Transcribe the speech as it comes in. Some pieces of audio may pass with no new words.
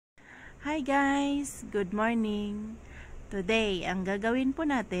Hi guys! Good morning! Today, ang gagawin po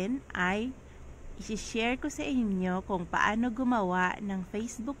natin ay i-share ko sa inyo kung paano gumawa ng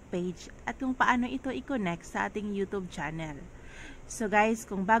Facebook page at kung paano ito i-connect sa ating YouTube channel. So guys,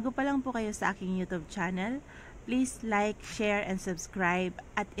 kung bago pa lang po kayo sa aking YouTube channel, please like, share, and subscribe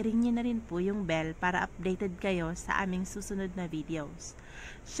at i-ring nyo na rin po yung bell para updated kayo sa aming susunod na videos.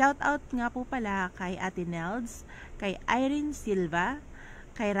 Shoutout nga po pala kay Ate Nelds, kay Irene Silva,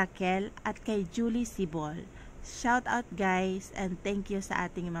 kay Raquel at kay Julie Sibol. Shout out guys and thank you sa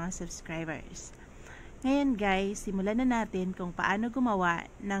ating mga subscribers. Ngayon guys, simulan na natin kung paano gumawa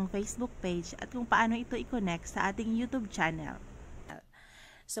ng Facebook page at kung paano ito i-connect sa ating YouTube channel.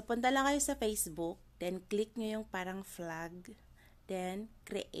 So punta lang kayo sa Facebook, then click nyo yung parang flag, then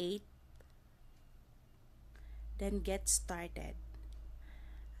create, then get started.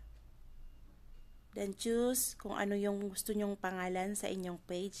 Then choose kung ano yung gusto nyong pangalan sa inyong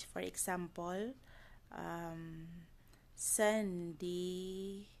page. For example,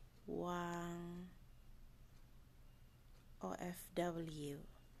 Sandy Wang OFW.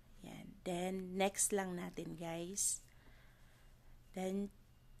 Yan. Then, next lang natin guys. Then,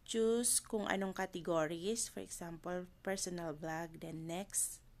 choose kung anong categories. For example, personal blog. Then,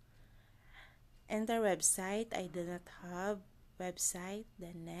 next. Enter website. I do not have website.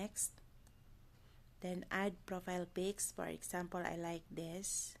 Then, next. Then add profile pics. For example, I like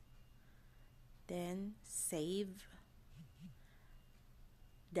this. Then save.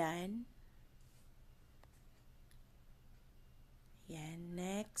 Done. Yan.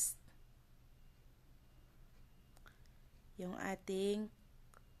 Next. Yung ating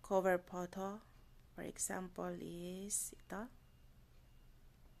cover photo. For example is ito.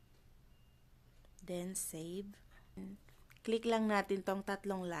 Then save. Click lang natin tong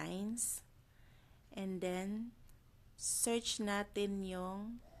tatlong lines. And then, search natin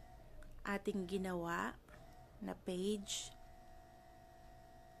yung ating ginawa na page.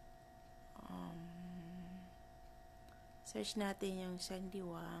 Search natin yung Sandy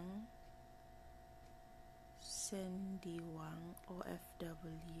Wang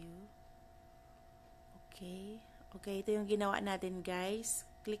OFW. Okay. Okay, ito yung ginawa natin guys.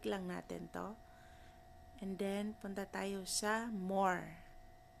 Click lang natin to. And then, punta tayo sa More.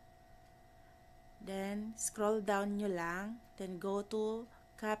 Then, scroll down nyo lang. Then, go to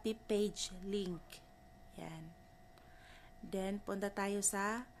copy page link. Yan. Then, punta tayo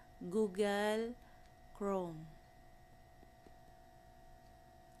sa Google Chrome.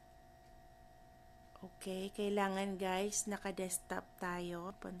 Okay, kailangan guys, naka-desktop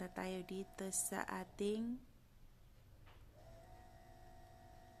tayo. Punta tayo dito sa ating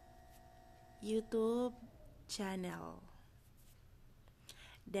YouTube channel.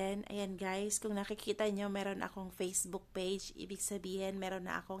 Then, ayan guys, kung nakikita nyo, meron akong Facebook page. Ibig sabihin, meron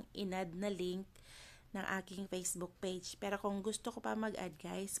na akong in-add na link ng aking Facebook page. Pero kung gusto ko pa mag-add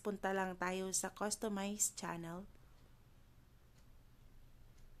guys, punta lang tayo sa Customize Channel.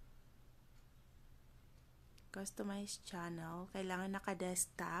 Customize Channel. Kailangan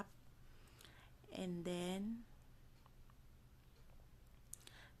naka-desktop. And then,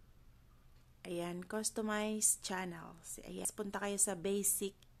 ayan, Customize Channels. Ayan, punta kayo sa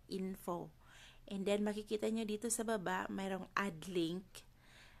Basic Info. And then, makikita nyo dito sa baba, mayroong add link.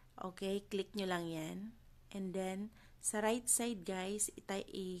 Okay, click nyo lang yan. And then, sa right side guys,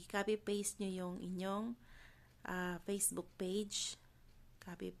 i-copy-paste nyo yung inyong Facebook page.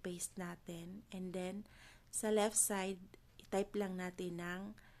 Copy-paste natin. And then, sa left side, i-type lang natin ng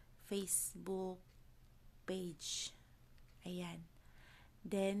Facebook page. Ayan.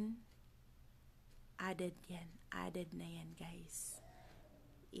 Then, added yan. Added na yan, guys.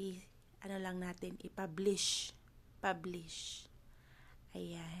 Ano lang natin, i-publish. Publish.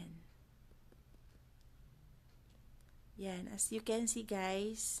 Ayan. Yan. As you can see,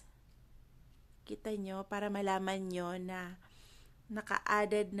 guys, kita nyo, para malaman nyo na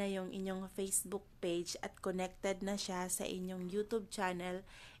naka-added na yung inyong Facebook page at connected na siya sa inyong YouTube channel.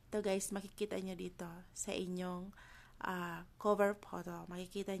 Ito, guys, makikita nyo dito sa inyong cover photo.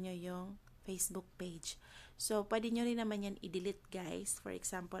 Makikita nyo yung Facebook page. So, pwede nyo rin naman yan i-delete guys. For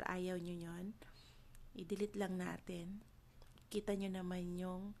example, ayaw nyo yun. I-delete lang natin. Kita nyo naman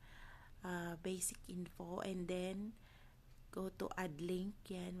yung basic info. And then, go to add link.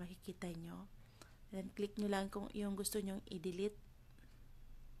 Yan, makikita nyo. Then, click nyo lang kung yung gusto nyong i-delete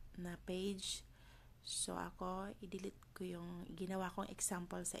na page. So, ako, i-delete ko yung ginawa kong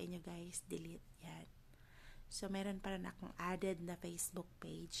example sa inyo guys. Delete. Yan. So, meron pa rin akong added na Facebook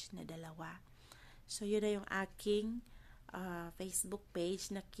page na dalawa. So, yun na yung aking Facebook page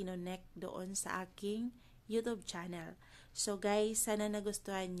na kinonect doon sa aking YouTube channel. So guys, sana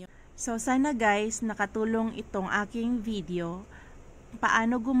nagustuhan nyo. So sana guys, nakatulong itong aking video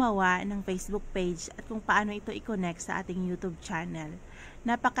paano gumawa ng Facebook page at kung paano ito i-connect sa ating YouTube channel.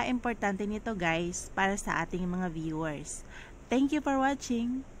 Napaka-importante nito guys para sa ating mga viewers. Thank you for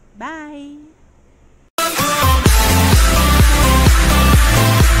watching. Bye!